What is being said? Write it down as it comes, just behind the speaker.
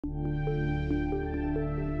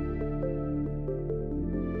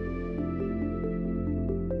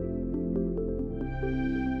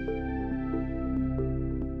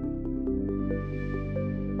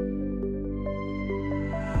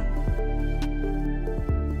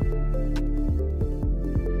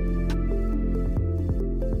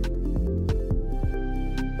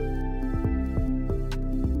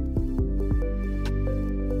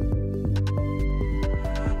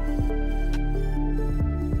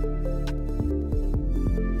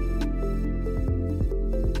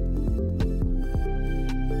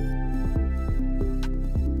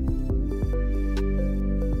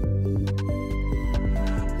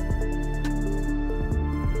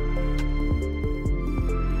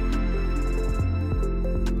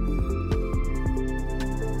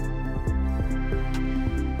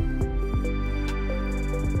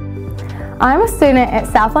I'm a student at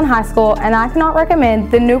Southland High School, and I cannot recommend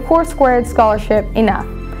the Nucor Scholarship enough.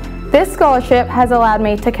 This scholarship has allowed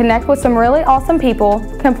me to connect with some really awesome people,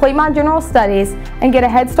 complete my general studies, and get a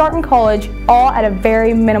head start in college, all at a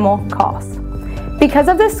very minimal cost. Because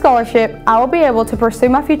of this scholarship, I will be able to pursue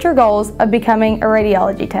my future goals of becoming a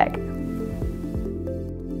radiology tech.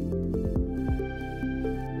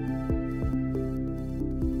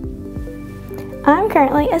 I'm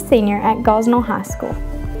currently a senior at Gosnell High School.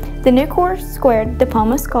 The Nucor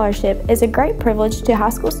Diploma Scholarship is a great privilege to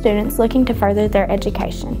high school students looking to further their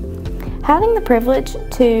education. Having the privilege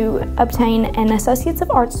to obtain an Associates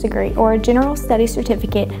of Arts degree or a General Studies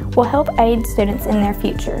certificate will help aid students in their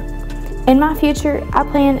future. In my future, I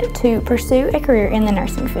plan to pursue a career in the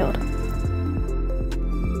nursing field.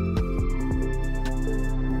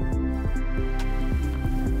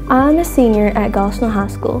 I'm a senior at Gosnell High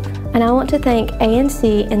School, and I want to thank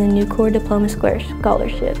ANC and the Nucor Diploma²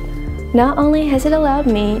 Scholarship. Not only has it allowed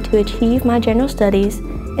me to achieve my general studies,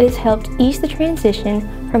 it has helped ease the transition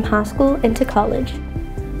from high school into college.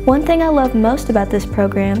 One thing I love most about this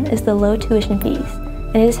program is the low tuition fees,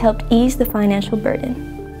 and it has helped ease the financial burden.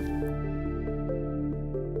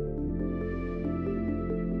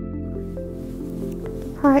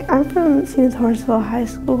 Hi, I'm from Northeastern High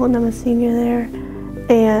School, and I'm a senior there,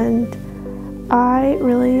 and I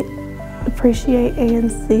really appreciate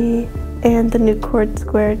ANC and the Nucor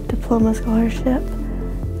Diploma Scholarship,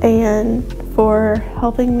 and for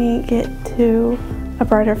helping me get to a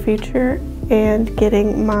brighter future and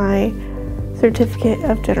getting my certificate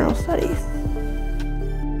of general studies.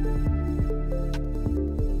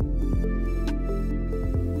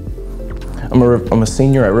 I'm a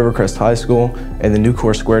senior at Rivercrest High School, and the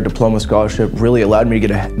Nucor Diploma Scholarship really allowed me to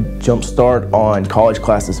get a jump start on college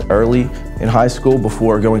classes early in high school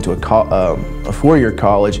before going to a four-year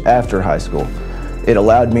college after high school. It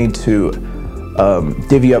allowed me to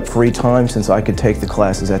divvy up free time, since I could take the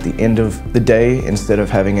classes at the end of the day instead of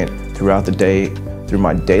having it throughout the day through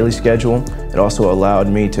my daily schedule. It also allowed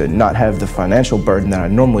me to not have the financial burden that I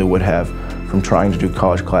normally would have from trying to do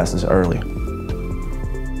college classes early.